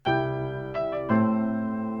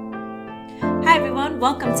everyone,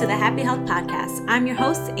 welcome to the Happy Health Podcast. I'm your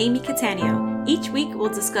host, Amy Catania. Each week, we'll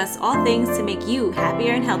discuss all things to make you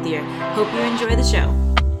happier and healthier. Hope you enjoy the show.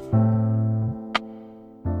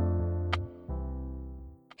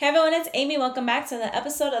 Hey everyone, it's Amy. Welcome back to the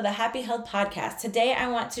episode of the Happy Health Podcast. Today, I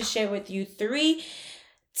want to share with you 3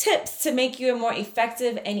 tips to make you a more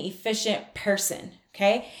effective and efficient person,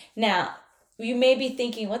 okay? Now, you may be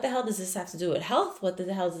thinking, what the hell does this have to do with health? What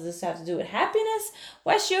the hell does this have to do with happiness?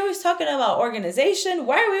 Why is she always talking about organization?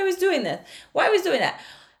 Why are we always doing this? Why are we always doing that?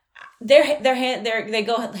 They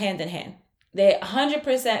go hand in hand. They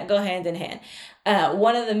 100% go hand in hand.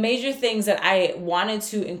 One of the major things that I wanted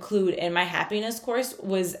to include in my happiness course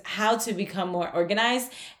was how to become more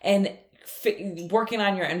organized and working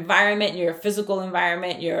on your environment, your physical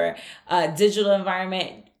environment, your digital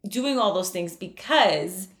environment, doing all those things,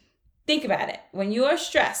 because think about it. When you are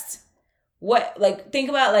stressed, think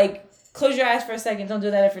about close your eyes for a second. Don't do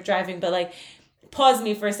that if you're driving, but pause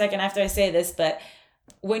me for a second after I say this. But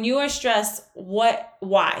when you are stressed,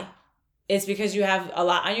 why? It's because you have a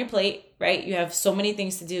lot on your plate, right? You have so many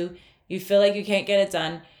things to do. You feel like you can't get it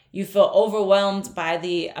done. You feel overwhelmed by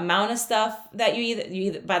the amount of stuff that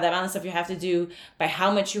by the amount of stuff you have to do, by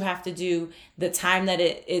how much you have to do, the time that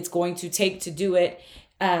it's going to take to do it.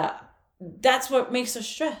 That's what makes us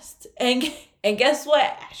stressed. And guess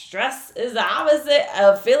what? Stress is the opposite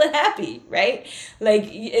of feeling happy, right?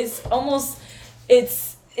 It's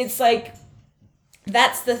like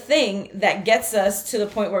that's the thing that gets us to the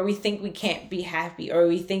point where we think we can't be happy, or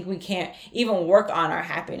we think we can't even work on our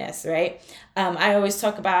happiness, right? I always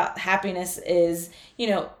talk about happiness is,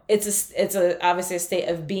 it's obviously a state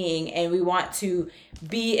of being, and we want to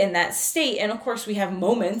be in that state. And of course we have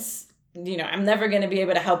moments. I'm never going to be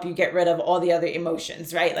able to help you get rid of all the other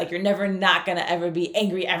emotions, right? You're never not going to ever be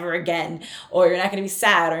angry ever again, or you're not going to be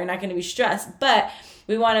sad, or you're not going to be stressed. But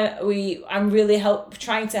I'm really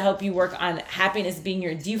trying to help you work on happiness being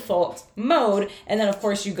your default mode. And then of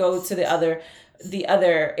course you go to the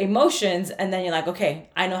other emotions, and then you're like, okay,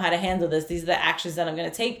 I know how to handle this. These are the actions that I'm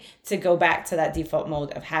going to take to go back to that default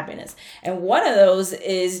mode of happiness. And one of those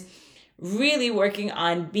is really working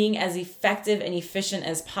on being as effective and efficient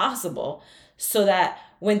as possible, so that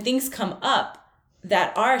when things come up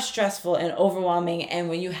that are stressful and overwhelming, and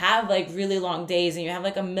when you have really long days and you have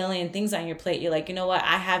a million things on your plate, you're like, you know what?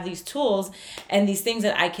 I have these tools and these things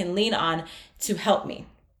that I can lean on to help me.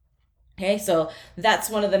 Okay, so that's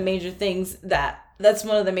one of the major things that's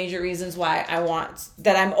one of the major reasons why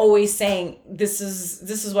I'm always saying this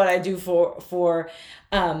is what I do for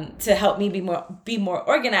to help me be more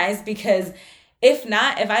organized. Because if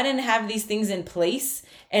I didn't have these things in place,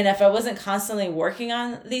 and if I wasn't constantly working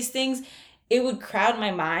on these things, it would crowd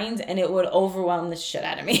my mind and it would overwhelm the shit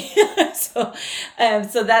out of me. So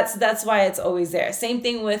that's why it's always there. Same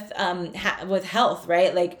thing with health,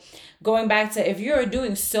 right? Going back to, if you're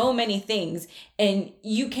doing so many things and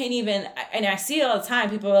you can't even, and I see it all the time,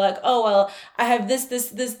 people are like, oh, well, I have this,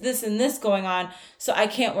 and this going on, so I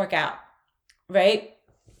can't work out, right?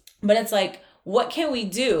 But it's what can we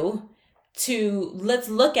do let's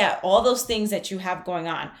look at all those things that you have going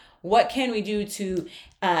on. What can we do to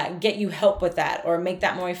get you help with that, or make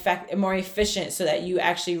that more efficient, so that you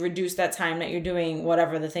actually reduce that time that you're doing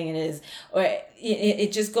whatever the thing it is? Or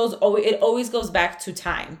it always goes back to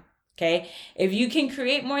time. Okay, if you can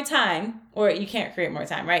create more time, or you can't create more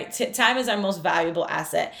time, right? Time is our most valuable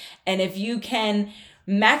asset. And if you can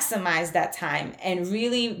maximize that time and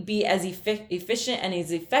really be as efficient and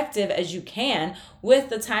as effective as you can with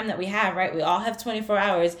the time that we have, right? We all have 24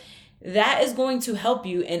 hours. That is going to help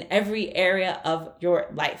you in every area of your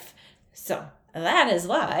life. So that is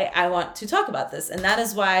why I want to talk about this. And that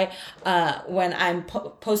is why when I'm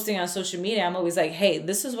posting on social media, I'm always like, hey,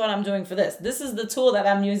 this is what I'm doing for this. This is the tool that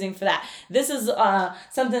I'm using for that. This is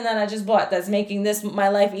something that I just bought that's making my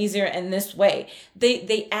life easier in this way.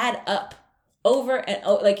 They add up over and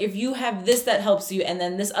over. If you have this that helps you, and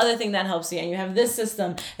then this other thing that helps you, and you have this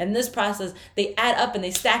system and this process, they add up and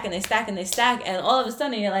they stack and they stack and they stack. And all of a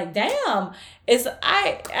sudden you're like, damn,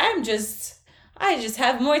 I just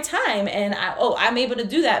have more time, and I'm able to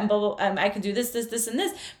do that, and I can do this, and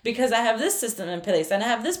this, because I have this system in place, and I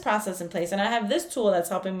have this process in place, and I have this tool that's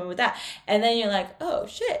helping me with that. And then you're like, oh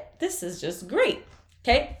shit, this is just great.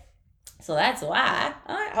 Okay, so that's why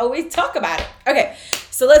I always talk about it. Okay,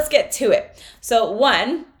 so let's get to it. So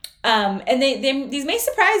one, and these may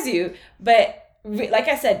surprise you, but like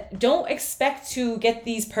I said, don't expect to get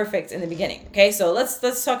these perfect in the beginning. Okay, so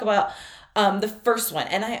let's talk about the first one.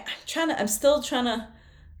 And I'm still trying to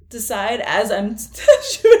decide as I'm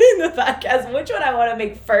shooting the podcast which one I want to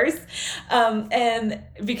make first, and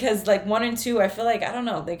because like 1 and 2, I feel like, I don't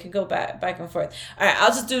know, they could go back and forth. All right, I'll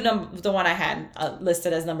just do the one I had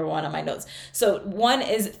listed as number 1 on my notes. So 1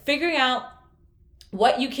 is figuring out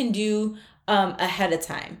what you can do ahead of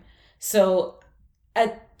time. So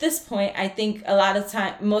at this point, I think a lot of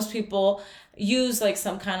time most people use like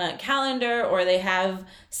some kind of calendar, or they have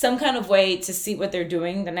some kind of way to see what they're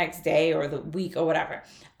doing the next day or the week or whatever.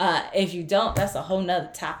 If you don't, that's a whole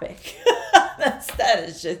nother topic. That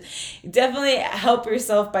is just, definitely help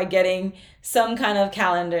yourself by getting some kind of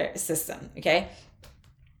calendar system, okay?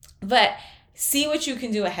 But see what you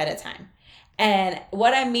can do ahead of time. And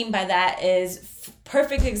what I mean by that is,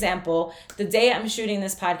 perfect example, the day I'm shooting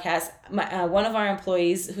this podcast, one of our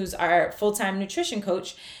employees, who's our full-time nutrition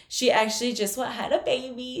coach, she actually just had a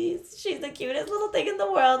baby. She's the cutest little thing in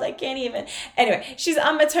the world. I can't even. Anyway, she's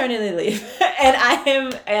on maternity leave, and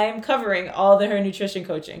I am covering all her nutrition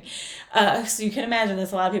coaching. So you can imagine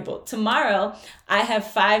there's a lot of people. Tomorrow, I have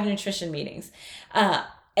 5 nutrition meetings,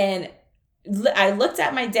 and I looked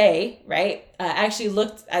at my day, right? I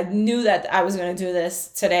knew that I was going to do this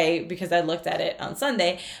today because I looked at it on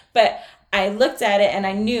Sunday, but I looked at it and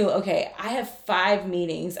I knew, okay, I have 5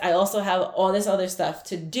 meetings. I also have all this other stuff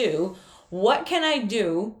to do. What can I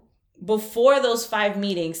do before those 5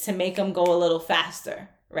 meetings to make them go a little faster?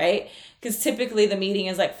 Right? Because typically the meeting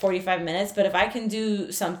is like 45 minutes, but if I can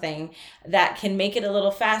do something that can make it a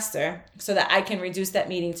little faster so that I can reduce that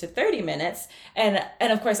meeting to 30 minutes, and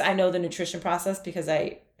of course I know the nutrition process because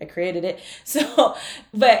I created it. So,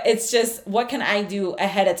 but it's just, what can I do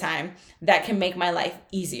ahead of time that can make my life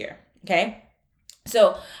easier? Okay.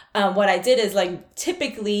 So what I did is, like,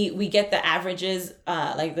 typically we get the averages,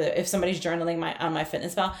 if somebody's journaling on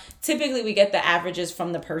MyFitnessPal, typically we get the averages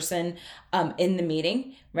from the person in the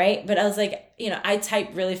meeting, right? But I was like, I type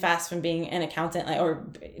really fast from being an accountant,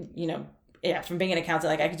 from being an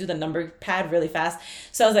accountant, like I could do the number pad really fast.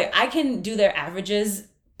 So I was like, I can do their averages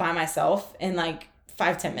by myself in like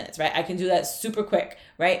 5-10 minutes, right? I can do that super quick,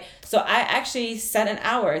 right? So I actually set an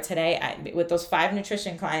hour today with those 5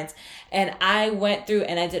 nutrition clients, and I went through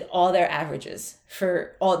and I did all their averages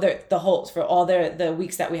for all the holds for all the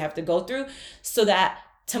weeks that we have to go through, so that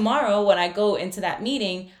tomorrow when I go into that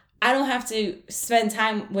meeting, I don't have to spend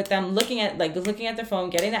time with them looking at their phone,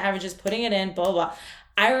 getting the averages, putting it in, blah, blah, blah.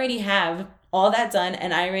 I already have all that done,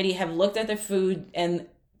 and I already have looked at their food and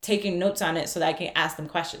taking notes on it so that I can ask them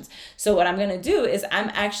questions. So what I'm going to do is and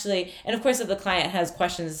of course, if the client has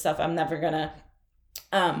questions and stuff, I'm not going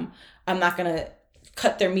to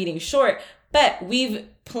cut their meeting short, but we've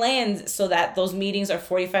planned so that those meetings are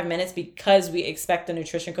 45 minutes because we expect the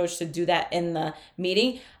nutrition coach to do that in the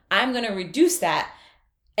meeting. I'm going to reduce that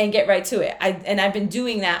and get right to it. I've been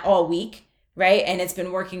doing that all week. Right. And it's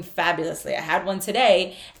been working fabulously. I had one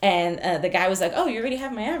today, and the guy was like, "Oh, you already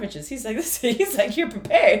have my averages." He's like, "You're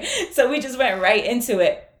prepared." So we just went right into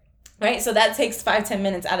it. Right. So that takes 5-10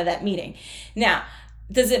 minutes out of that meeting. Now,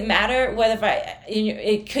 does it matter whether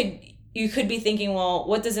you could be thinking, well,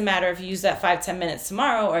 what does it matter if you use that 5-10 minutes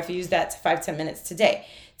tomorrow, or if you use that 5-10 minutes today?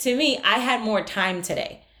 To me, I had more time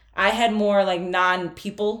today. I had more like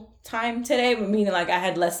non-people time today, meaning like I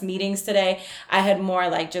had less meetings today. I had more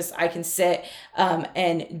like just I can sit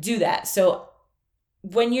and do that. So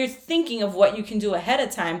when you're thinking of what you can do ahead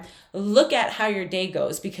of time, look at how your day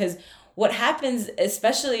goes, because what happens,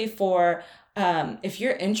 especially for if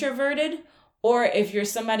you're introverted, or if you're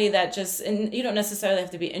somebody that and you don't necessarily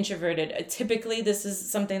have to be introverted. Typically, this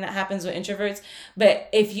is something that happens with introverts. But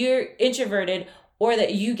if you're introverted, or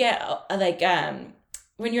that you get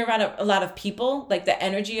when you're around a lot of people, like the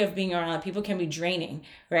energy of being around a lot of people can be draining,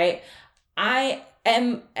 right? I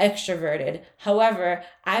am extroverted. However,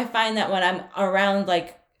 I find that when I'm around,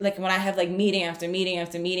 like when I have like meeting after meeting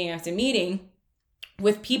after meeting after meeting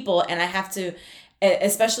with people, and I have to,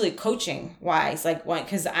 especially coaching wise,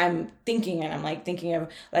 because I'm thinking of like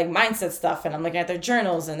mindset stuff, and I'm looking at their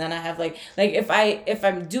journals, and then I have like if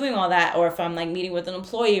I'm doing all that, or if I'm like meeting with an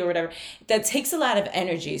employee or whatever, that takes a lot of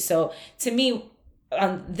energy. So to me,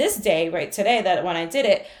 on this day, right, today, that when I did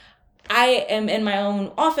it, I am in my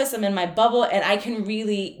own office, I'm in my bubble, and I can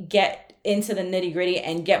really get into the nitty gritty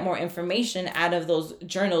and get more information out of those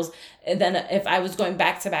journals. And then if I was going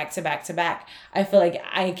back to back to back to back, I feel like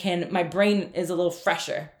my brain is a little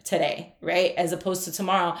fresher today, right? As opposed to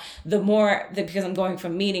tomorrow, because I'm going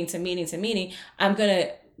from meeting to meeting to meeting, I'm going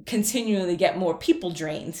to continually get more people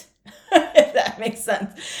drained, if that makes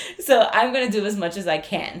sense. So I'm going to do as much as I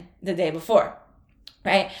can the day before.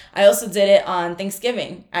 right? I also did it on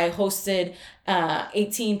Thanksgiving. I hosted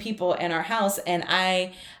 18 people in our house, and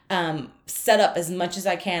I set up as much as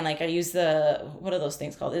I can. Like I use what are those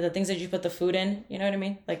things called? The things that you put the food in, you know what I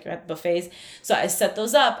mean? Like at buffets. So I set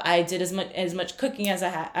those up. I did as much cooking as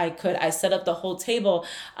I could. I set up the whole table.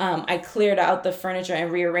 I cleared out the furniture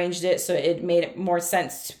and rearranged it so it made it more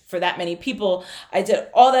sense for that many people. I did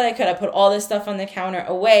all that I could. I put all this stuff on the counter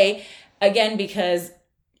away, again, because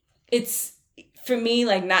it's, for me,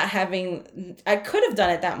 like not having, I could have done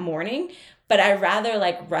it that morning, but I rather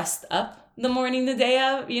like rest up the morning the day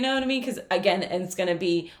of, you know what I mean? Because again, it's going to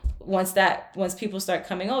be once people start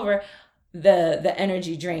coming over, the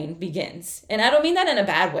energy drain begins. And I don't mean that in a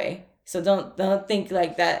bad way. So don't think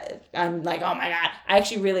like that. I'm like, oh my God, I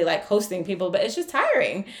actually really like hosting people, but it's just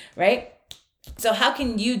tiring, right? So how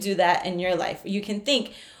can you do that in your life? You can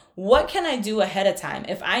think, what can I do ahead of time?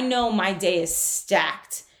 If I know my day is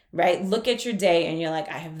stacked, right? Look at your day and you're like,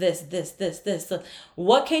 I have this.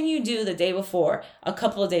 What can you do the day before, a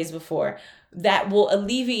couple of days before, that will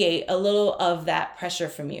alleviate a little of that pressure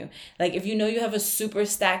from you? Like if you know you have a super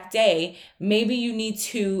stacked day, maybe you need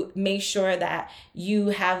to make sure that you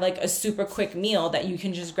have like a super quick meal that you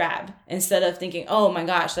can just grab, instead of thinking, oh my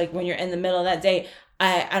gosh, like when you're in the middle of that day,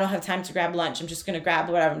 I don't have time to grab lunch. I'm just going to grab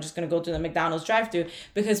whatever. I'm just going to go through the McDonald's drive-thru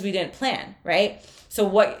because we didn't plan, right?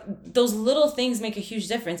 So those little things make a huge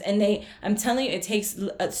difference. And I'm telling you, it takes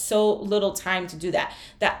so little time to do that.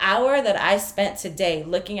 The hour that I spent today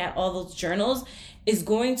looking at all those journals is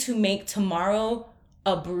going to make tomorrow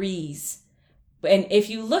a breeze. And if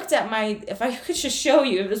you looked at if I could just show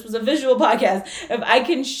you, if this was a visual podcast, if I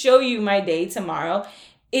can show you my day tomorrow,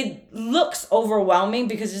 it looks overwhelming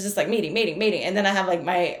because it's just like meeting. And then I have like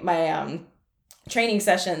my training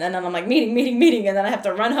session, and then I'm like meeting. And then I have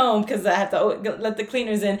to run home because I have to let the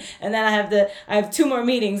cleaners in. And then I have 2 more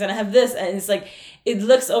meetings, and I have this. And it's like, it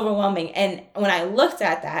looks overwhelming. And when I looked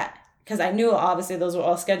at that, because I knew obviously those were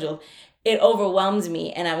all scheduled, it overwhelmed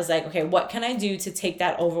me. And I was like, okay, what can I do to take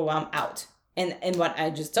that overwhelm out? And what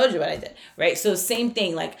I just told you what I did, right? So same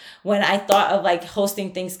thing, like when I thought of like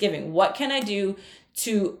hosting Thanksgiving, what can I do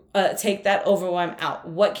to take that overwhelm out?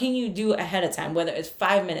 What can you do ahead of time? Whether it's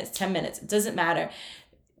 5 minutes, 10 minutes, it doesn't matter.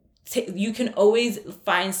 You can always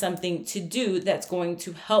find something to do that's going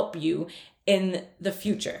to help you in the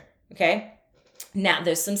future, okay? Now,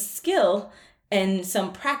 there's some skill and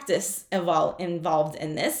some practice involved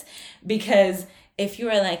in this, because if you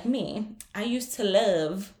are like me, I used to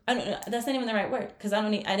love, I don't know, that's not even the right word, because I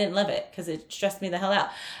didn't love it because it stressed me the hell out.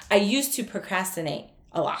 I used to procrastinate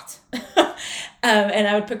a lot. And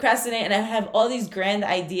I would procrastinate, and I would have all these grand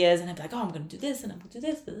ideas, and I'd be like, oh, I'm going to do this, and I'm going to do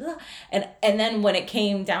this, blah, blah, blah. And then when it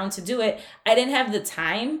came down to do it, I didn't have the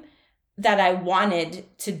time that I wanted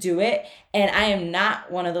to do it. And I am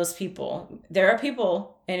not one of those people. There are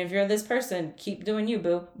people, and if you're this person, keep doing you,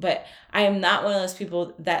 boo. But I am not one of those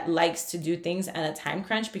people that likes to do things on a time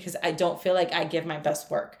crunch, because I don't feel like I give my best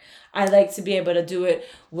work. I like to be able to do it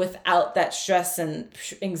without that stress and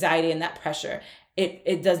anxiety and that pressure.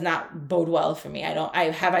 It does not bode well for me.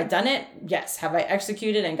 Have I done it? Yes. Have I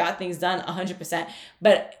executed and got things done? 100%.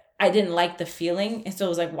 But I didn't like the feeling. And so it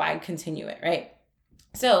was like, why continue it? Right.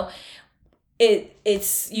 So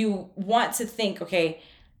it's, you want to think, okay,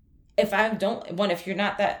 if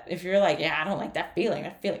you're like, yeah, I don't like that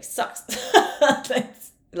feeling sucks.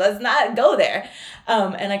 Let's not go there.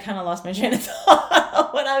 And I kind of lost my train of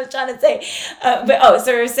thought what I was trying to say.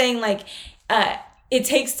 So we're saying like, it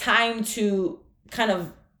takes time to kind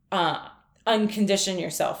of uncondition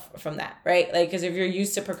yourself from that, right? Like, because if you're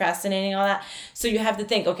used to procrastinating all that, so you have to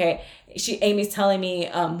think, okay, Amy's telling me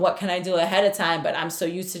what can I do ahead of time, but I'm so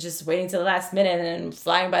used to just waiting till the last minute and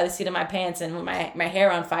flying by the seat of my pants and with my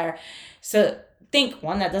hair on fire. So think,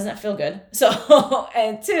 1, that doesn't feel good. So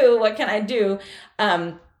and 2, what can I do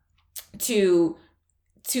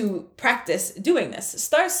to practice doing this?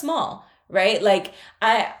 Start small, right? Like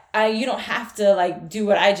you don't have to like do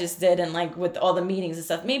what I just did and like with all the meetings and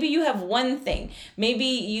stuff. Maybe you have one thing. Maybe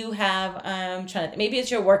you have, maybe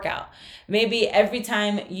it's your workout. Maybe every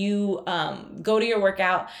time you go to your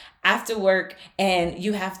workout after work and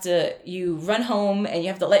you run home and you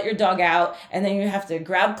have to let your dog out, and then you have to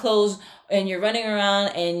grab clothes and you're running around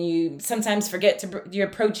and you sometimes forget your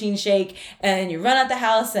protein shake and you run out the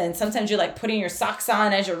house, and sometimes you're like putting your socks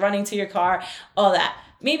on as you're running to your car, all that.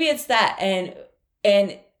 Maybe it's that.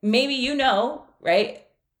 And maybe you know, right,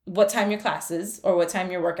 what time your class is or what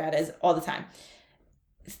time your workout is all the time.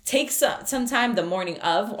 Take some time the morning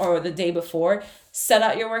of or the day before, set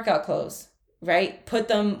out your workout clothes, right? Put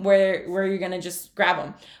them where you're going to just grab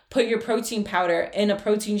them. Put your protein powder in a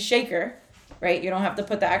protein shaker, right? You don't have to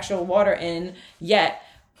put the actual water in yet.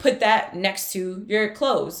 Put that next to your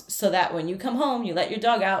clothes so that when you come home, you let your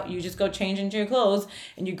dog out, you just go change into your clothes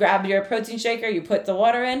and you grab your protein shaker, you put the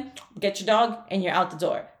water in, get your dog, and you're out the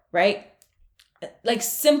door, right? Like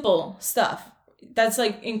simple stuff. That's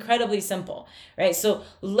like incredibly simple, right? So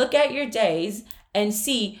look at your days and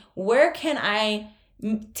see, where can I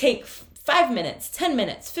take 5 minutes, 10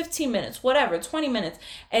 minutes, 15 minutes, whatever, 20 minutes,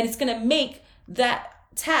 and it's going to make that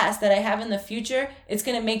task that I have in the future, it's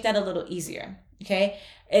going to make that a little easier. Okay.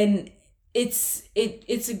 And it's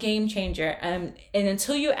a game changer. And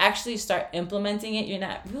until you actually start implementing it, you're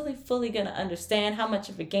not really fully going to understand how much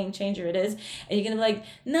of a game changer it is. And you're going to be like,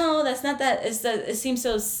 no, that's not that. It seems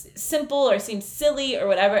so simple or seems silly or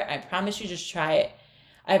whatever. I promise you, just try it.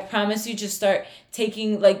 I promise you, just start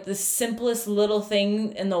taking like the simplest little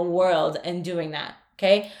thing in the world and doing that.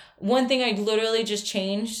 Okay. One thing I literally just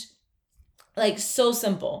changed, like so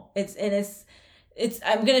simple.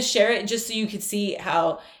 I'm going to share it just so you could see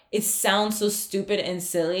how it sounds so stupid and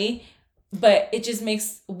silly, but it just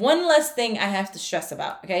makes one less thing I have to stress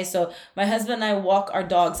about. Okay. So my husband and I walk our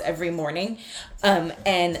dogs every morning.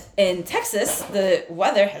 And in Texas, the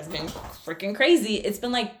weather has been freaking crazy. It's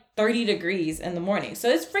been like 30 degrees in the morning. So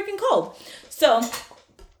it's freaking cold. So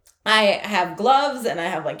I have gloves and I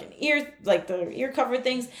have like the ear cover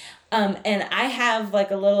things. And I have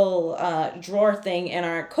like a little drawer thing in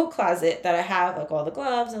our coat closet that I have like all the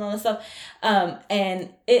gloves and all this stuff. And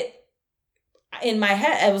in my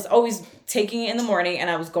head, I was always taking it in the morning and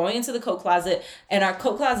I was going into the coat closet, and our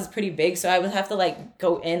coat closet is pretty big. So I would have to like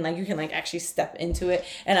go in, like you can like actually step into it,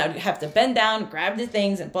 and I would have to bend down, grab the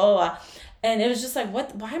things and blah, blah, blah. And it was just like,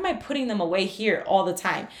 why am I putting them away here all the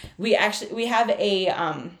time? We have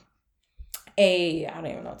I don't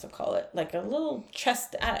even know what to call it, like a little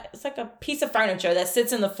chest. It's like a piece of furniture that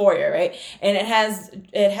sits in the foyer, right? And it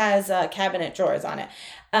has cabinet drawers on it,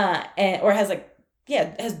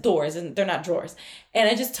 it has doors, and they're not drawers. And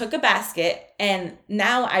I just took a basket, and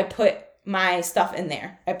now I put my stuff in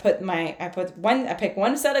there. I pick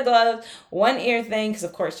one set of gloves, one ear thing, because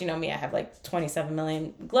of course, you know me, I have like 27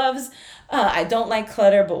 million gloves. I don't like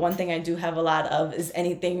clutter, but one thing I do have a lot of is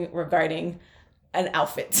anything regarding an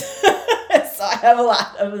outfit. So I have a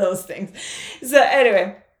lot of those things. So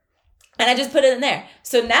anyway, and I just put it in there.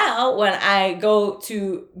 So now when I go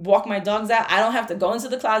to walk my dogs out, I don't have to go into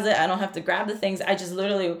the closet. I don't have to grab the things. I just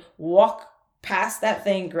literally walk past that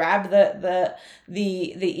thing, grab the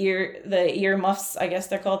ear muffs, I guess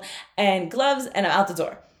they're called, and gloves, and I'm out the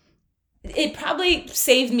door. It probably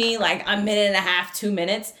saved me like a minute and a half, 2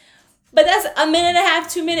 minutes. But that's a minute and a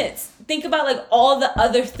half, 2 minutes. Think about like all the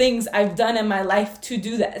other things I've done in my life to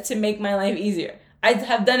do that, to make my life easier. I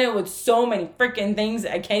have done it with so many freaking things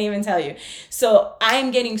I can't even tell you. So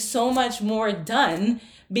I'm getting so much more done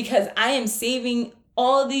because I am saving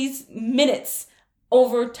all these minutes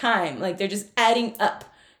over time. Like they're just adding up.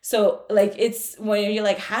 So like it's when you're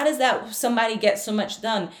like, how does that somebody get so much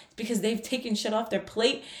done? It's because they've taken shit off their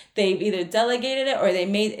plate. They've either delegated it or they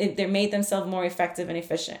made themselves more effective and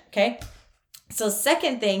efficient. Okay. So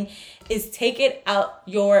second thing is take it out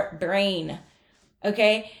your brain.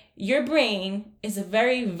 Okay. Your brain is a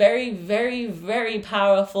very, very, very, very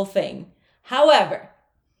powerful thing. However,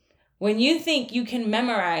 when you think you can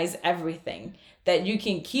memorize everything, that you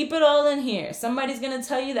can keep it all in here, somebody's going to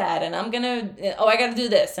tell you that, and I got to do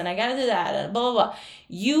this, and I got to do that, and blah, blah, blah.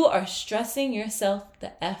 You are stressing yourself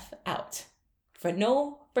the F out for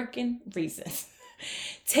no freaking reason.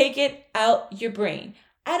 Take it out your brain.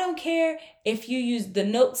 I don't care if you use the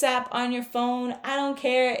Notes app on your phone. I don't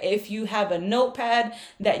care if you have a notepad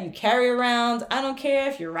that you carry around. I don't care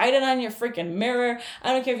if you write it on your freaking mirror.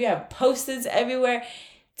 I don't care if you have Post-its everywhere.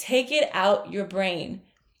 Take it out your brain.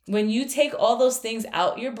 When you take all those things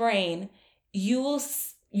out your brain, you will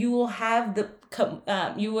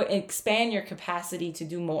expand your capacity to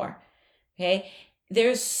do more. Okay?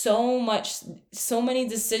 There's so many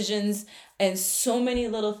decisions and so many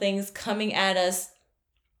little things coming at us.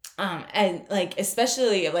 And like,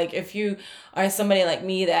 especially like if you are somebody like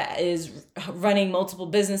me that is running multiple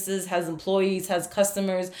businesses, has employees, has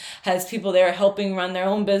customers, has people there helping run their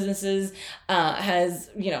own businesses,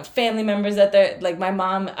 has, family members that they're like my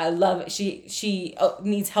mom, I love, she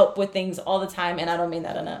needs help with things all the time. And I don't mean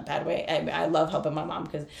that in a bad way. I love helping my mom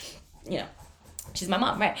because, she's my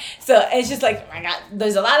mom, right? So it's just like, oh my God,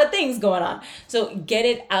 there's a lot of things going on. So get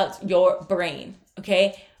it out your brain,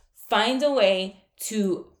 okay? Find a way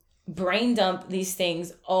to brain dump these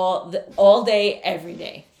things all day, every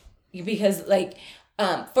day. Because like,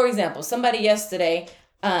 for example, somebody yesterday,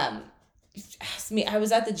 asked me, I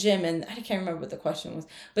was at the gym and I can't remember what the question was,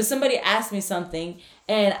 but somebody asked me something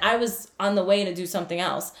and I was on the way to do something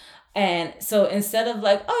else. And so instead of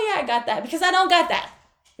like, oh yeah, I got that, because I don't got that.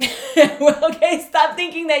 Well, okay, stop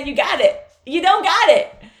thinking that you got it. You don't got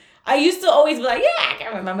it. I used to always be like, yeah, I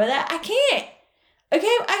can remember that. I can't. Okay,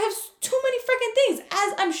 I have too many freaking things,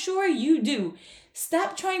 as I'm sure you do.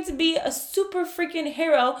 Stop trying to be a super freaking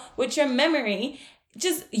hero with your memory.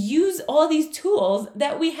 Just use all these tools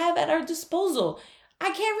that we have at our disposal.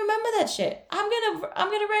 I can't remember that shit. I'm gonna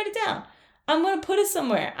write it down. I'm gonna put it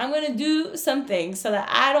somewhere. I'm gonna do something so that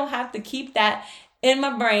I don't have to keep that in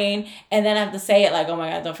my brain and then I have to say it like, oh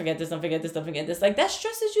my God, don't forget this, don't forget this, don't forget this. Like, that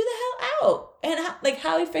stresses you the hell out. And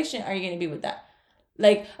how efficient are you gonna be with that?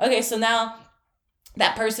 Like, okay, so now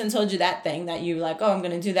that person told you that thing that you like, oh, I'm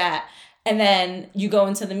gonna do that. And then you go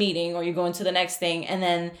into the meeting or you go into the next thing and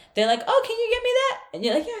then they're like, oh, can you get me that? And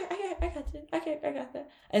you're like, yeah, I got you. I got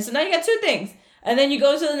that. And so now you got two things. And then you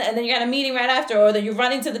go and then you got a meeting right after, or that you're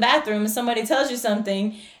running to the bathroom and somebody tells you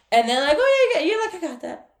something and they're like, oh yeah, you're like, I got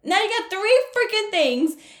that. Now you got 3 freaking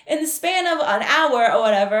things in the span of an hour or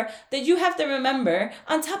whatever that you have to remember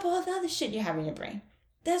on top of all the other shit you have in your brain.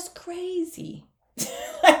 That's crazy.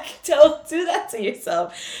 Like, don't do that to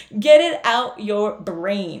yourself. Get it out your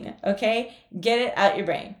brain, okay? Get it out your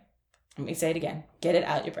brain. Let me say it again. Get it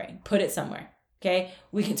out your brain. Put it somewhere, okay?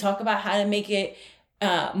 We can talk about how to make it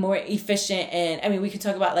more efficient. And I mean, we could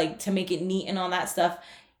talk about like to make it neat and all that stuff.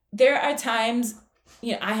 There are times,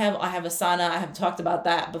 you know, I have Asana. I have talked about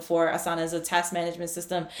that before. Asana is a task management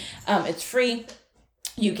system. It's free.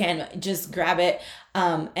 You can just grab it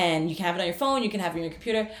and you can have it on your phone. You can have it on your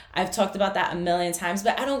computer. I've talked about that a million times,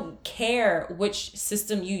 but I don't care which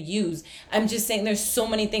system you use. I'm just saying there's so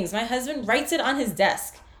many things. My husband writes it on his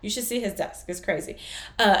desk. You should see his desk. It's crazy.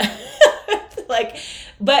 But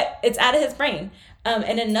it's out of his brain.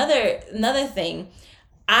 And another thing,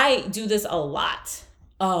 I do this a lot.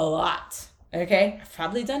 Okay, I've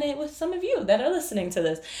probably done it with some of you that are listening to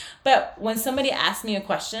this. But when somebody asks me a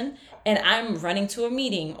question and I'm running to a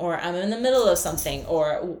meeting or I'm in the middle of something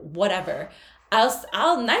or whatever,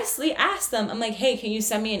 I'll nicely ask them. I'm like, hey, can you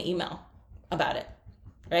send me an email about it?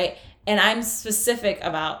 Right? And I'm specific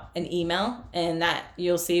about an email, and that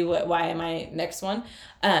you'll see why in my next one.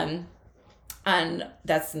 And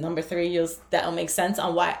that's number 3. That'll make sense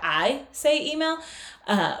on why I say email.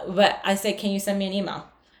 But I say, can you send me an email?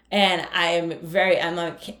 And I'm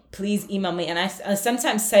like, please email me. And I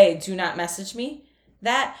sometimes say, do not message me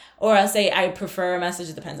that. Or I'll say, I prefer a message.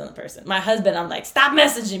 It depends on the person. My husband, I'm like, stop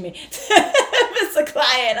messaging me. If it's a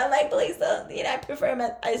client, I'm like, please don't. I prefer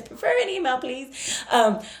an email, please.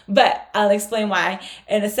 But I'll explain why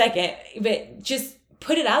in a second. But just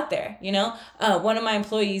put it out there, you know. One of my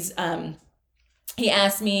employees, he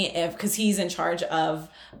asked me because he's in charge of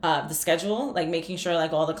the schedule, like making sure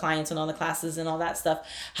like all the clients and all the classes and all that stuff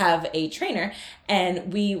have a trainer.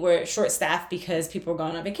 And we were short staffed because people were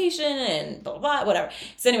going on vacation and blah, blah, blah, whatever.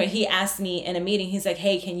 So anyway, he asked me in a meeting, he's like,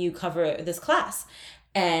 hey, can you cover this class?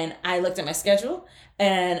 And I looked at my schedule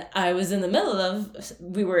and I was in the middle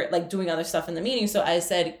we were like doing other stuff in the meeting. So I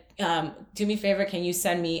said, do me a favor, can you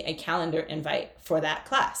send me a calendar invite for that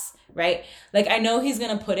class? Right? Like, I know he's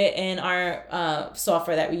going to put it in our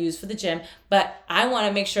software that we use for the gym, but I want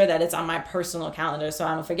to make sure that it's on my personal calendar so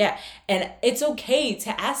I don't forget. And it's okay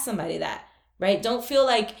to ask somebody that, right? Don't feel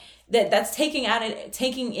like that's taking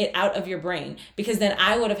it out of your brain, because then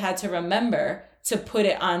I would have had to remember to put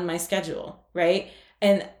it on my schedule, right?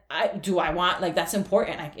 And that's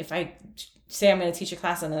important. If I say I'm going to teach a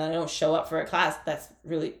class and then I don't show up for a class, that's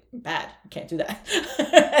really bad. You can't do that.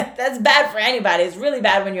 That's bad for anybody. It's really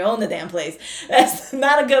bad when you own the damn place. That's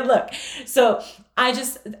not a good look. So I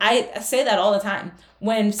say that all the time.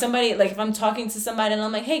 When somebody, like if I'm talking to somebody and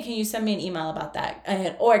I'm like, hey, can you send me an email about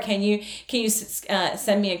that? Or can you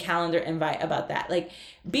send me a calendar invite about that? Like,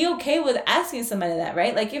 be okay with asking somebody that,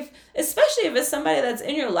 right? Like especially if it's somebody that's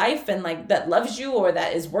in your life and like that loves you or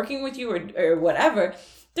that is working with you or whatever,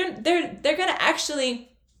 they're gonna appreciate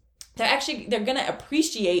that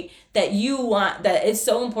that it's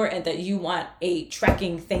so important that you want a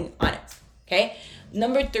tracking thing on it. Okay.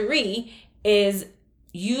 Number 3 is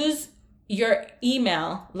use your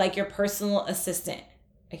email like your personal assistant.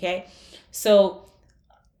 Okay. So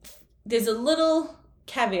there's a little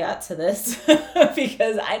caveat to this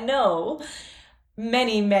because I know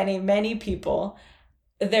many, many, many people,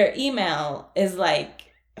 their email is like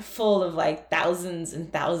full of like thousands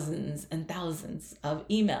and thousands and thousands of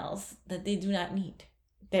emails that they do not need.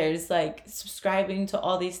 There's like subscribing to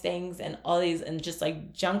all these things and all these and just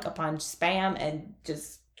like junk upon spam and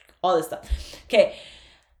just all this stuff. Okay.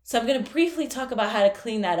 So I'm going to briefly talk about how to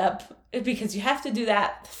clean that up, because you have to do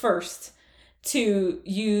that first to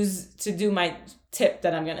do my tip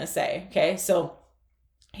that I'm going to say. Okay. So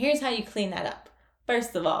here's how you clean that up.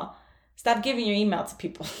 First of all, stop giving your email to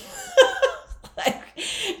people. Like,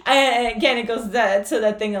 and again, it goes to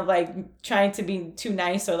that thing of like trying to be too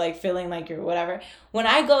nice or like feeling like you're whatever. When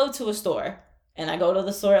I go to a store, and I go to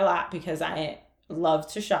the store a lot because I love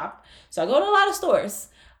to shop, so I go to a lot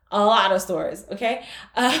of stores, okay?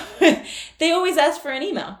 They always ask for an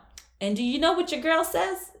email. And do you know what your girl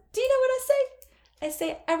says? Do you know what I say? I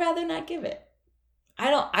say, I'd rather not give it. I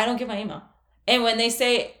don't give my email. And when they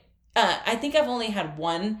say, I think I've only had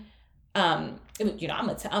one, I'm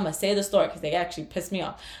gonna say the story because they actually pissed me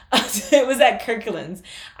off. It was at Kirkland's.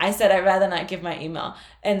 I said I'd rather not give my email,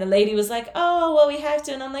 and the lady was like, "Oh, well, we have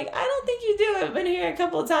to," and I'm like, "I don't think you do. I've been here a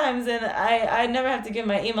couple of times, and I never have to give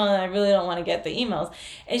my email, and I really don't want to get the emails."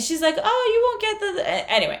 And she's like, "Oh, you won't get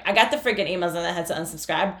the." Anyway, I got the freaking emails, and I had to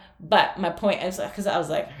unsubscribe. But my point is, because I was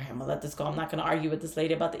like, all right, I'm gonna let this go. I'm not gonna argue with this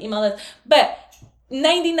lady about the email list, but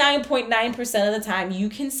 99.9% of the time you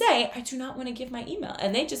can say, I do not want to give my email,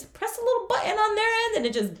 and they just press a little button on their end and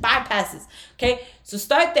it just bypasses. Okay, so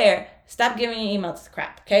start there. Stop giving your email to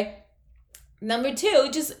crap. Okay, number 2,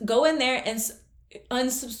 just go in there and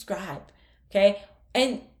unsubscribe. Okay,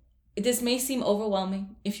 and this may seem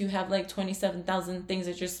overwhelming if you have like 27,000 things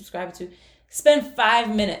that you're subscribed to. Spend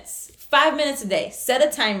 5 minutes a day. Set a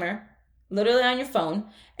timer literally on your phone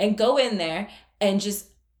and go in there and just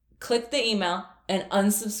click the email and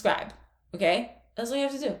unsubscribe. Okay? That's all you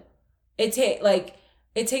have to do. It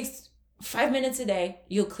takes 5 minutes a day.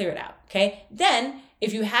 You'll clear it out. Okay? Then,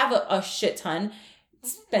 if you have a shit ton,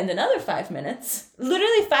 spend another 5 minutes.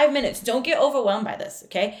 Literally 5 minutes. Don't get overwhelmed by this.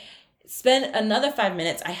 Okay? Spend another 5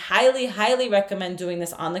 minutes. I highly, highly recommend doing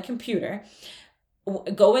this on the computer.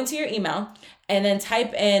 Go into your email and then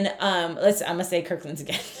type in, I'm going to say Kirkland's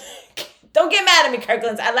again. Don't get mad at me,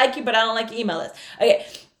 Kirkland's. I like you, but I don't like your email list. Okay.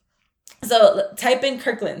 So type in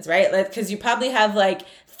Kirkland's, right? Because you probably have like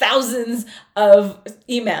thousands of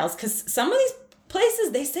emails, because some of these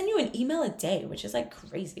places, they send you an email a day, which is like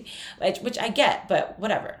crazy, which I get, but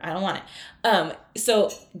whatever. I don't want it.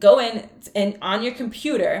 So go in and on your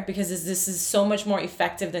computer, because this is so much more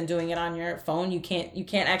effective than doing it on your phone. You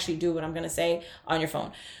can't actually do what I'm going to say on your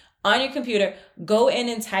phone. On your computer, go in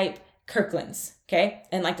and type Kirkland's, okay?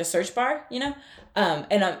 And like the search bar,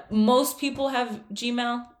 most people have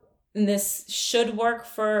Gmail. And this should work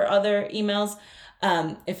for other emails.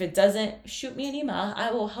 If it doesn't, shoot me an email.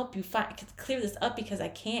 I will help you clear this up, because I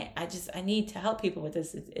can't. I need to help people with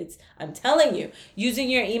this. I'm telling you, using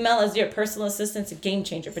your email as your personal assistant is a game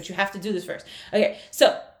changer, but you have to do this first. Okay,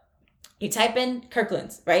 so you type in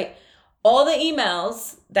Kirkland's, right? All the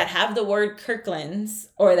emails that have the word Kirkland's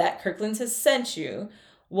or that Kirkland's has sent you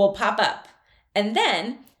will pop up. And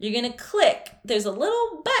then you're going to click, there's a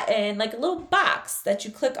little button, like a little box that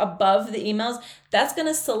you click above the emails. That's going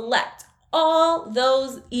to select all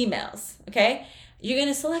those emails, okay? You're going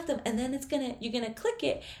to select them, and then you're going to click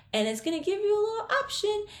it, and it's going to give you a little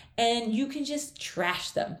option, and you can just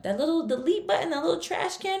trash them. That little delete button, that little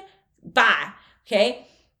trash can, bye, okay?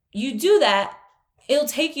 You do that, it'll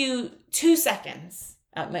take you 2 seconds.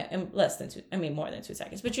 More than 2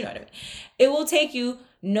 seconds, but you know what I mean. It will take you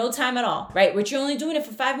no time at all, right? But you're only doing it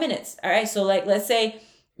for 5 minutes, all right? So like, let's say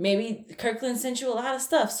maybe Kirkland sent you a lot of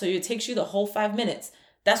stuff, so it takes you the whole 5 minutes.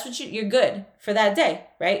 That's what you're good for that day,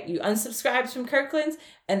 right? You unsubscribe from Kirkland's,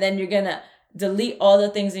 and then you're gonna delete all the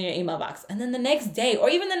things in your email box. And then the next day, or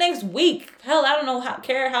even the next week, hell, I don't know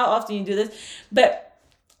how often you do this, but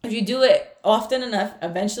if you do it often enough,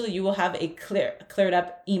 eventually you will have a cleared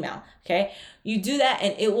up email, okay? You do that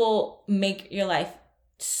and it will make your life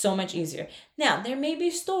so much easier. Now, there may be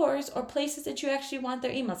stores or places that you actually want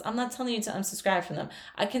their emails. I'm not telling you to unsubscribe from them.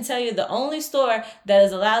 I can tell you the only store that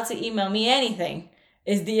is allowed to email me anything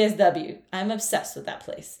is DSW. I'm obsessed with that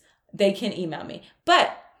place. They can email me.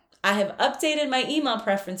 But I have updated my email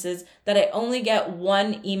preferences that I only get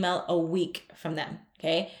 1 email a week from them.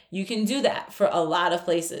 Okay, you can do that for a lot of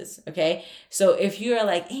places. Okay, so if you're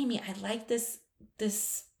like, Amy, I like this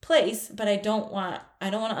place, but I don't want to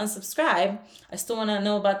unsubscribe. I still want to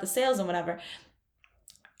know about the sales and whatever.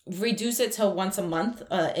 Reduce it to once a month,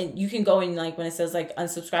 and you can go in, like when it says like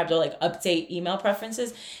unsubscribed or like update email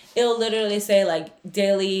preferences, it'll literally say like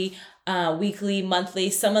daily, weekly, monthly.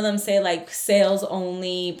 Some of them say like sales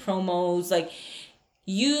only, promos, like.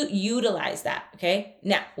 You utilize that, okay?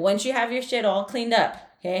 Now, once you have your shit all cleaned up,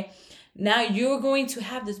 okay? Now you're going to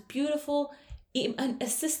have this beautiful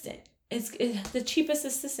assistant. It's the cheapest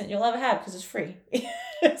assistant you'll ever have because it's free.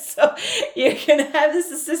 So you're going to have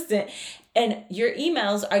this assistant, and your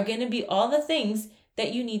emails are going to be all the things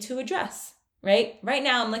that you need to address, right? Right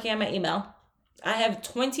now, I'm looking at my email. I have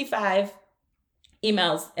 25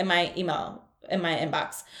 emails in my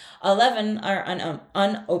inbox. 11 are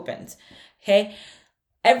unopened. Okay.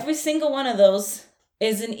 Every single one of those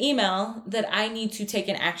is an email that I need to take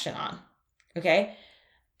an action on. Okay.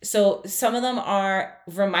 So some of them are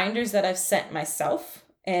reminders that I've sent myself.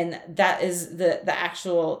 And that is the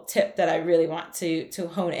actual tip that I really want to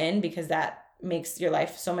hone in, because that makes your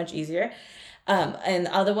life so much easier. And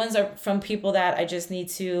other ones are from people that I just need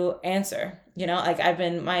to answer. Like I'll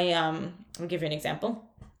give you an example.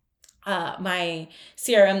 My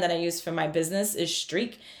CRM that I use for my business is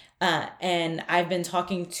Streak. And I've been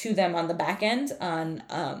talking to them on the back end on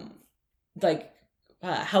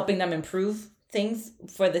helping them improve things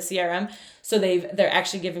for the CRM. So they're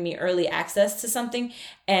actually giving me early access to something.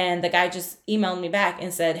 And the guy just emailed me back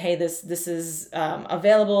and said, hey, this is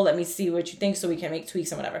available. Let me see what you think so we can make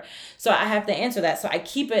tweaks and whatever. So I have to answer that. So I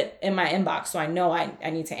keep it in my inbox. So I know I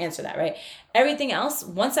need to answer that, right? Everything else,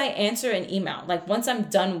 once I answer an email, like once I'm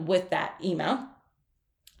done with that email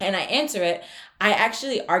and I answer it, I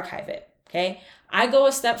actually archive it. Okay. I go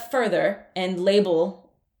a step further and label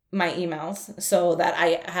my emails so that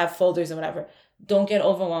I have folders and whatever. Don't get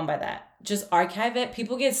overwhelmed by that. Just archive it.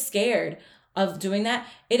 People get scared of doing that.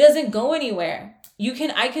 It doesn't go anywhere.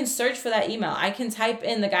 I can search for that email. I can type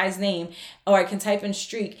in the guy's name, or I can type in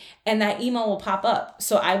Streak, and that email will pop up.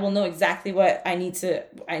 So I will know exactly what I need to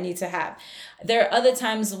have. There are other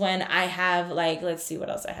times when I have, like, let's see what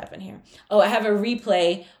else I have in here. Oh, I have a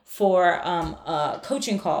replay for a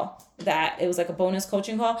coaching call that it was like a bonus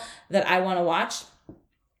coaching call that I want to watch.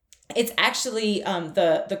 It's actually,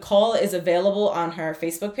 the call is available on her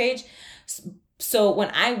Facebook page. So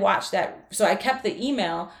when I watch that, so I kept the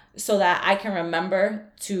email so that I can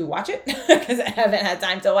remember to watch it because I haven't had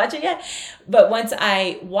time to watch it yet. But once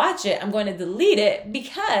I watch it, I'm going to delete it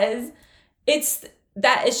because it's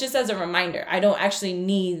just as a reminder. I don't actually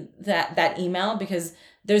need that email because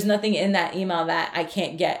there's nothing in that email that I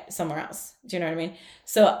can't get somewhere else. Do you know what I mean?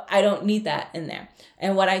 So I don't need that in there.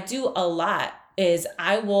 And what I do a lot is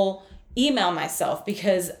I will email myself,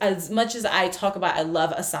 because as much as I talk about I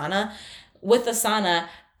love Asana, with Asana,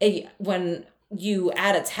 when you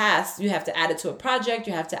add a task, you have to add it to a project,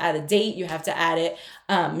 you have to add a date, you have to add it,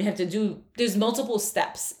 there's multiple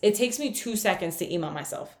steps. It takes me 2 seconds to email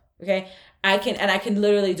myself. Okay. I can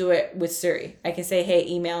literally do it with Siri. I can say, hey,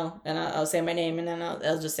 email, and I'll say my name, and then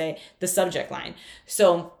I'll just say the subject line.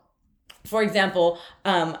 So for example,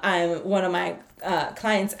 one of my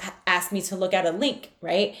clients asked me to look at a link,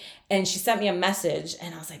 right? And she sent me a message,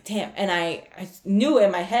 and I was like, damn. And I knew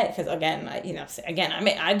in my head, because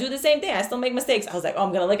I do the same thing. I still make mistakes. I was like, oh, I'm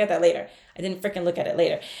going to look at that later. I didn't freaking look at it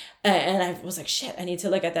later. And I was like, shit, I need to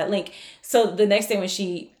look at that link. So the next day when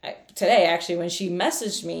she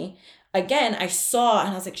messaged me, again, I saw, and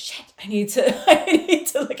I was like, shit, I need to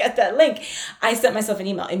look at that link. I sent myself an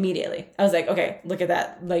email immediately. I was like, okay, look at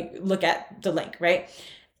that, look at the link, right?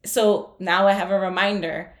 So now I have a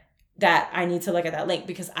reminder that I need to look at that link,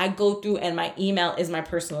 because I go through and my email is my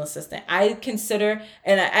personal assistant. I consider,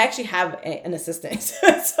 and I actually have an assistant,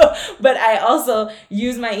 but I also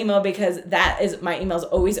use my email because my email is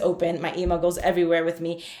always open. My email goes everywhere with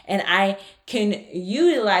me, and I can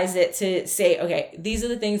utilize it to say, okay, these are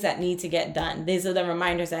the things that need to get done. These are the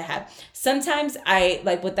reminders I have. Sometimes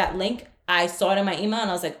with that link, I saw it in my email and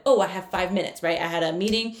I was like, oh, I have 5 minutes, right? I had a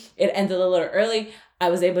meeting. It ended a little early. I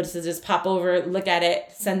was able to just pop over, look at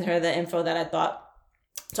it, send her the info that I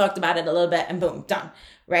talked about it a little bit, and boom, done,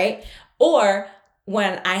 right? Or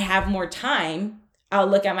when I have more time, I'll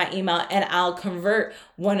look at my email and I'll convert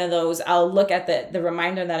one of those. I'll look at the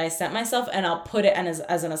reminder that I sent myself, and I'll put it as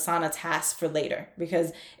an Asana task for later.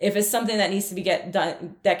 Because if it's something that needs to be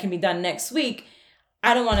done, that can be done next week,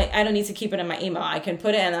 I don't need to keep it in my email. I can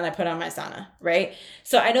put it and then I put it on my Asana, right?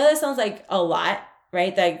 So I know that sounds like a lot,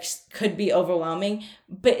 right? That could be overwhelming,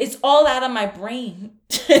 but it's all out of my brain.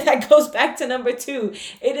 That goes back to number 2.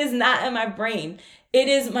 It is not in my brain. It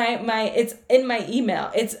is it's in my email.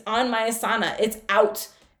 It's on my Asana. It's out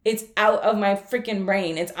of my freaking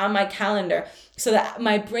brain. It's on my calendar, so that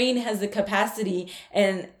my brain has the capacity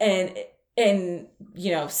and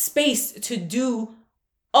space to do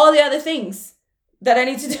all the other things that I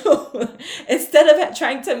need to do instead of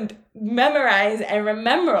trying to memorize and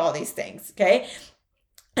remember all these things. Okay.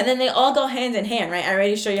 And then they all go hand in hand, right? I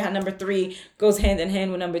already showed you how number 3 goes hand in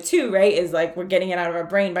hand with number 2, right? Is like we're getting it out of our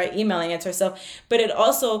brain by emailing it to ourselves. But it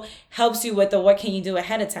also helps you with the what can you do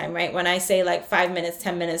ahead of time, right? When I say like 5 minutes,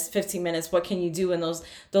 10 minutes, 15 minutes, what can you do in those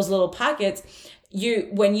little pockets?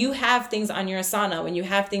 when you have things on your Asana, when you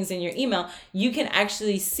have things in your email, you can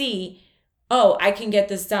actually see, oh, I can get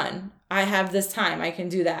this done. I have this time. I can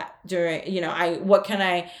do that during,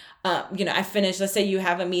 I finished, let's say you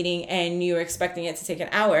have a meeting and you're expecting it to take an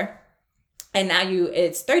hour and now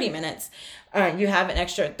it's 30 minutes. You have an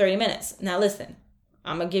extra 30 minutes. Now listen,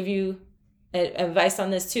 I'm going to give you advice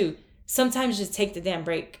on this too. Sometimes just take the damn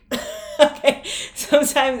break. Okay.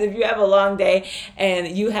 Sometimes if you have a long day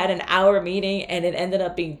and you had an hour meeting and it ended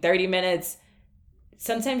up being 30 minutes,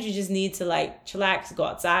 sometimes you just need to like chillax, go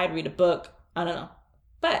outside, read a book. I don't know.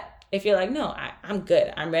 But if you're like, no, I'm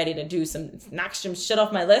good. I'm ready to knock some shit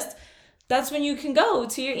off my list. That's when you can go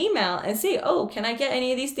to your email and say, oh, can I get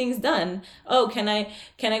any of these things done? Oh, can I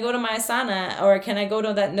go to my Asana, or can I go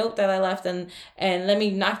to that note that I left and let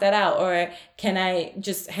me knock that out? Or can I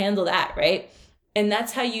just handle that, right? And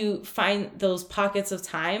that's how you find those pockets of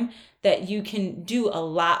time that you can do a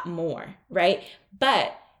lot more, right?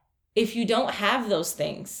 But if you don't have those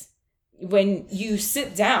things, when you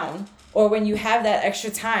sit down or when you have that extra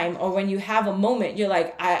time or when you have a moment, you're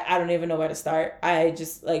like, I don't even know where to start. I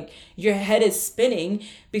just like, your head is spinning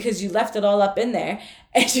because you left it all up in there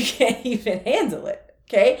and you can't even handle it.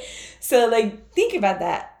 Okay. So like, think about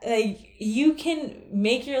that. Like, you can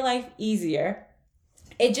make your life easier.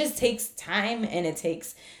 It just takes time and it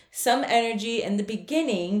takes some energy in the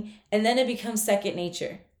beginning, and then it becomes second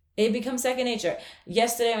nature. It becomes second nature.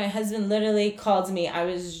 Yesterday, my husband literally called me.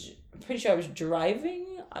 I'm pretty sure I was driving.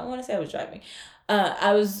 I want to say I was driving.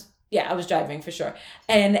 I was driving for sure.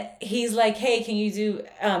 And he's like, hey, can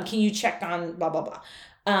you check on blah, blah, blah.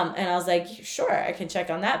 And I was like, sure, I can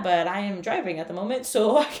check on that, but I am driving at the moment,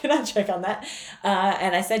 so I cannot check on that.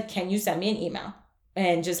 And I said, can you send me an email?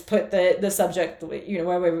 And just put the subject,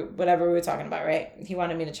 whatever we were talking about, right? He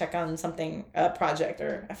wanted me to check on something, a project,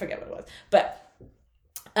 or I forget what it was.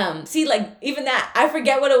 But see, like, even that, I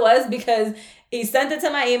forget what it was because he sent it to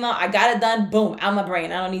my email. I got it done. Boom, out my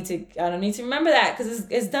brain. I don't need to remember that because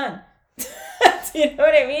it's done. You know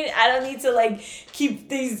what I mean? I don't need to like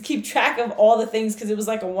keep track of all the things because it was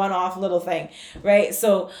like a one-off little thing, right?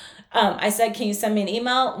 So I said, can you send me an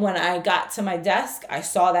email? When I got to my desk, I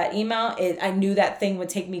saw that email. I knew that thing would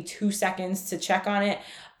take me 2 seconds to check on it.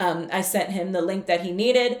 I sent him the link that he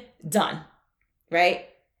needed. Done, right?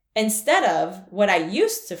 Instead of what I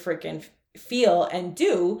used to freaking feel and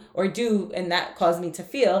do, and that caused me to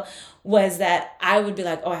feel, was that I would be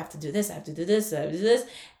like, oh, I have to do this, I have to do this, I have to do this.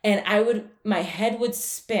 And my head would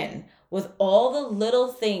spin with all the little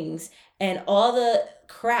things and all the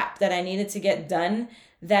crap that I needed to get done,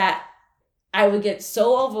 that I would get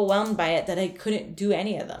so overwhelmed by it that I couldn't do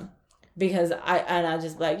any of them. Because I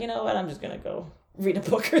just like, you know what, I'm just going to go read a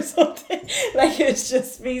book or something. Like, it's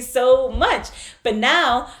just be so much. But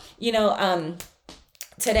now,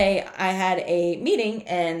 today I had a meeting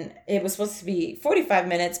and it was supposed to be 45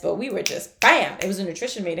 minutes, but we were just bam. It was a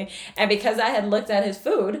nutrition meeting. And because I had looked at his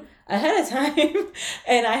food ahead of time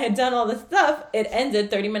and I had done all the stuff, it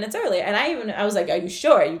ended 30 minutes earlier. And I was like, are you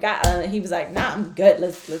sure you got, he was like, nah, I'm good.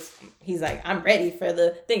 Let's, he's like, I'm ready for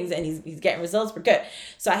the things and he's getting results. We're good.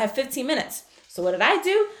 So I have 15 minutes. So what did I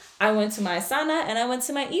do? I went to my Asana and I went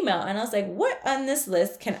to my email and I was like, what on this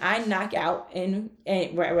list can I knock out in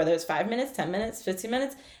whether it's 5 minutes, 10 minutes, 15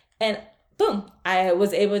 minutes? And boom, I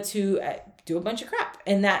was able to do a bunch of crap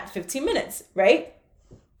in that 15 minutes, right?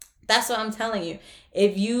 That's what I'm telling you.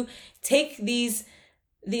 If you take these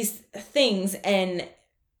things and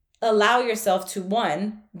allow yourself to,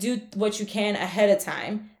 one, do what you can ahead of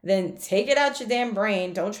time, then take it out your damn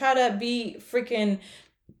brain. Don't try to be freaking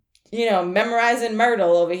memorizing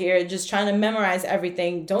Myrtle over here, just trying to memorize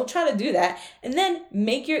everything. Don't try to do that. And then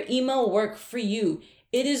make your email work for you.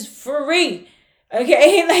 It is free.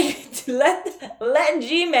 Okay? Like, let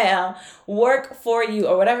Gmail work for you,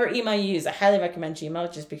 or whatever email you use. I highly recommend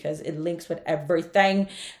Gmail just because it links with everything.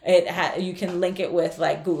 You can link it with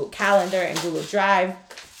like Google Calendar and Google Drive.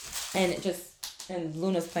 And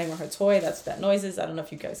Luna's playing with her toy. That's what that noise is. I don't know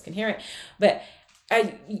if you guys can hear it, but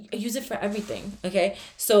I use it for everything, okay?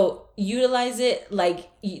 So utilize it like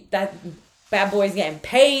that bad boy's getting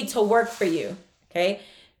paid to work for you, okay?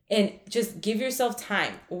 And just give yourself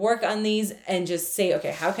time. Work on these and just say,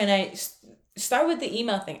 okay, how can I start with the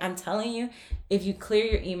email thing? I'm telling you, if you clear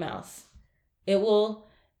your emails, it will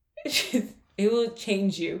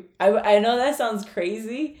change you. I know that sounds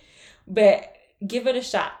crazy, but give it a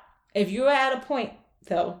shot. If you're at a point,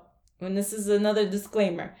 though, and this is another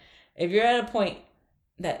disclaimer, if you're at a point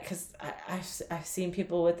that, because I've seen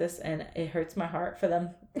people with this and it hurts my heart for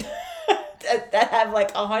them that have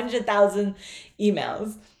like 100,000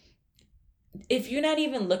 emails. If you're not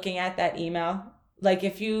even looking at that email, like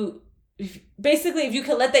if you basically, if you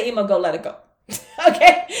can let the email go, let it go.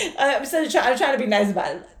 Okay? I'm trying to be nice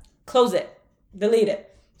about it. Close it. Delete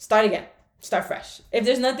it. Start again. Start fresh. If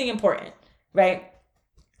there's nothing important, right?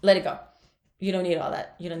 Let it go. You don't need all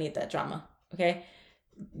that. You don't need that drama. Okay?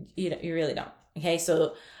 You really don't. Okay?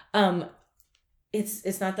 So,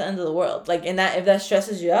 it's not the end of the world. Like, and that, if that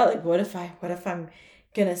stresses you out, like, what if I'm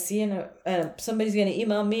gonna see somebody's gonna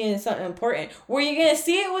email me and it's something important? Were you gonna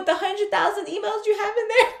see it with the 100,000 emails you have in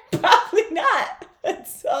there? Probably not.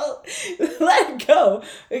 So let it go.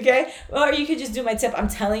 Okay? Or you could just do my tip. I'm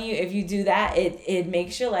telling you, if you do that, it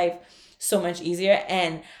makes your life so much easier.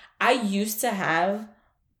 And I used to have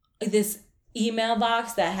this email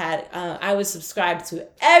box that had I was subscribed to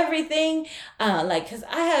everything, like, because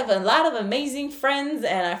I have a lot of amazing friends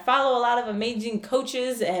and I follow a lot of amazing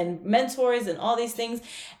coaches and mentors and all these things,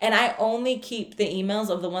 and I only keep the emails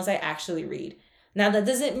of the ones I actually read. Now, that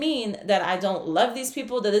doesn't mean that I don't love these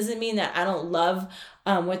people. That doesn't mean that I don't love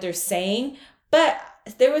what they're saying. But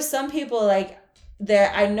there were some people, like,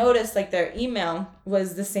 I noticed, like, their email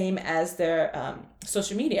was the same as their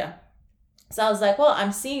social media. So I was like, well,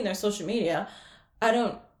 I'm seeing their social media. I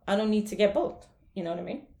don't need to get both. You know what I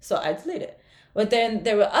mean? So I deleted it. But then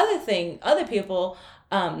there were other people,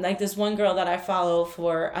 like this one girl that I follow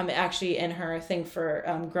for, actually in her thing for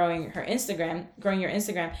growing your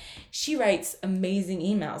Instagram. She writes amazing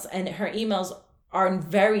emails, and her emails are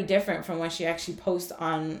very different from what she actually posts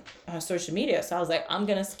on her social media. So I was like, I'm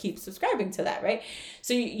going to keep subscribing to that, right?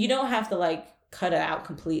 So you don't have to, like, cut it out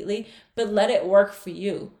completely, but let it work for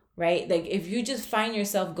you. Right? Like, if you just find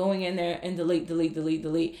yourself going in there and delete,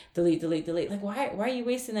 like, why are you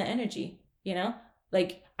wasting that energy? You know,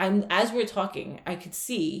 like, as we're talking, I could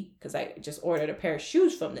see, because I just ordered a pair of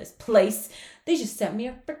shoes from this place. They just sent me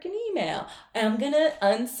a freaking email. I'm gonna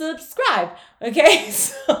unsubscribe. Okay,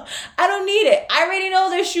 so I don't need it. I already know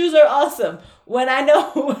their shoes are awesome. When I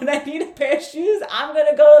need a pair of shoes, I'm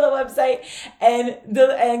gonna go to the website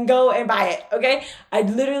and go and buy it. Okay, I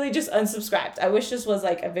literally just unsubscribed. I wish this was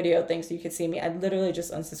like a video thing so you could see me. I literally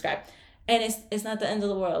just unsubscribed, and it's not the end of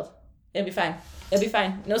the world. It'll be fine. It'll be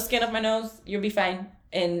fine. No skin off my nose. You'll be fine.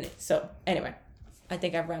 And so, anyway, I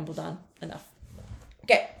think I've rambled on enough.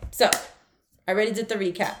 Okay, so I already did the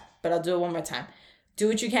recap, but I'll do it one more time. Do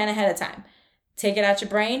what you can ahead of time. Take it out your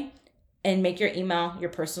brain and make your email your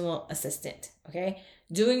personal assistant, okay?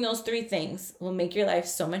 Doing those 3 things will make your life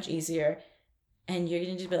so much easier, and you're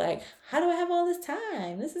going to just be like, how do I have all this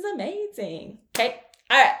time? This is amazing, okay?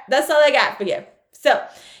 All right, that's all I got for you. So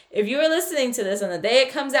if you are listening to this on the day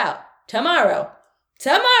it comes out, tomorrow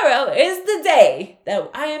is the day that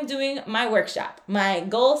I am doing my workshop, my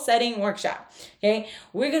goal setting workshop. Okay.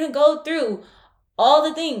 We're going to go through all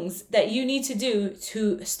the things that you need to do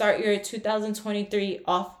to start your 2023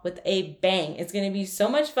 off with a bang. It's going to be so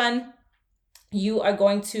much fun. You are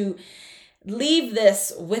going to leave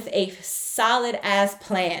this with a solid ass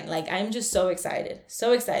plan. Like, I'm just so excited.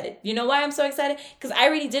 So excited. You know why I'm so excited? Because I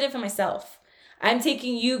already did it for myself. I'm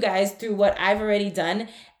taking you guys through what I've already done,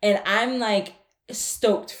 and I'm like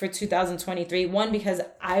stoked for 2023. One, because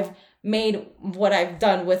I've made what I've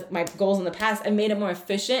done with my goals in the past, I made it more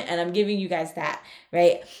efficient, and I'm giving you guys that,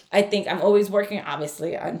 right? I think I'm always working,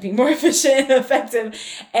 obviously, on being more efficient and effective,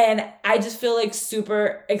 and I just feel like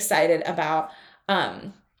super excited about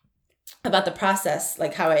the process,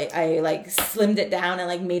 like how I like slimmed it down and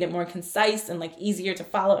like made it more concise and like easier to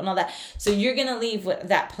follow and all that. So you're going to leave with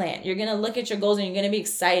that plan. You're going to look at your goals and you're going to be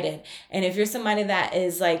excited. And if you're somebody that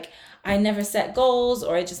is like, I never set goals,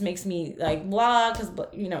 or it just makes me like blah, because,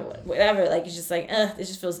 you know, whatever, like, it's just like, it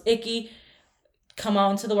just feels icky, come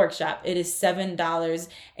on to the workshop. It is $7.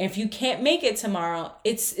 And if you can't make it tomorrow,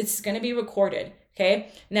 it's going to be recorded.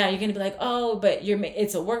 Okay. Now you're going to be like, oh, but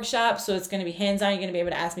it's a workshop, so it's going to be hands-on. You're going to be able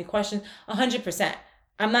to ask me questions 100%.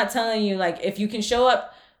 I'm not telling you, like, if you can show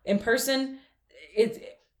up in person,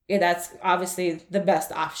 that's obviously the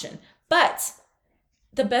best option, but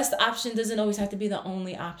the best option doesn't always have to be the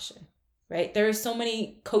only option, right? There are so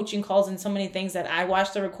many coaching calls and so many things that I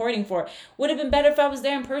watched the recording for. Would have been better if I was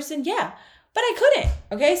there in person. Yeah, but I couldn't.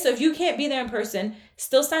 Okay. So if you can't be there in person,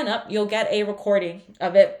 still sign up. You'll get a recording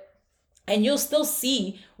of it. And you'll still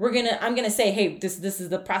see, I'm going to say, hey, this is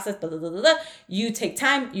the process, blah, blah, blah, blah. You take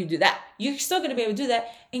time, you do that. You're still going to be able to do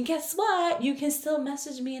that. And guess what? You can still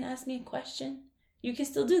message me and ask me a question. You can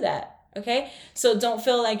still do that. Okay. So don't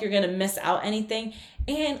feel like you're going to miss out anything.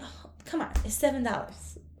 And come on, it's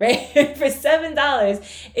 $7, right? For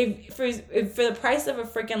 $7, if for the price of a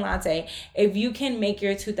freaking latte, if you can make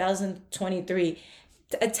your 2023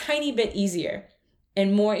 a tiny bit easier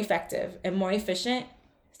and more effective and more efficient,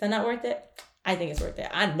 is that not worth it? I think it's worth it.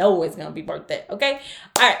 I know it's going to be worth it. Okay.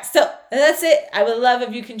 All right. So that's it. I would love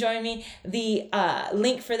if you can join me. The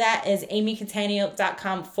link for that is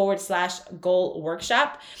amycattaneo.com/goal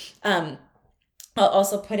workshop. I'll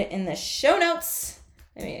also put it in the show notes.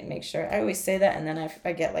 Let me make sure. I always say that and then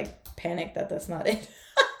I get like panicked that that's not it.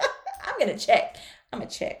 I'm going to check. I'm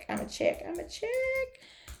going to check.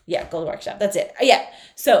 Yeah, Goal Workshop. That's it. Yeah.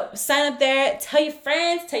 So sign up there. Tell your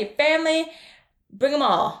friends. Tell your family. Bring them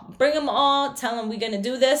all. Tell them we're going to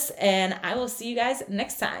do this. And I will see you guys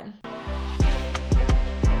next time.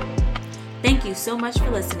 Thank you so much for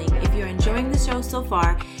listening. If you're enjoying the show so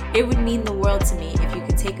far, it would mean the world to me if you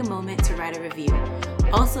could take a moment to write a review.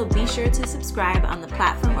 Also, be sure to subscribe on the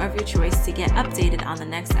platform of your choice to get updated on the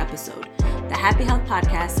next episode. The Happy Health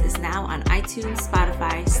Podcast is now on iTunes,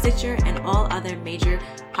 Spotify, Stitcher, and all other major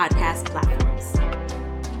podcast platforms.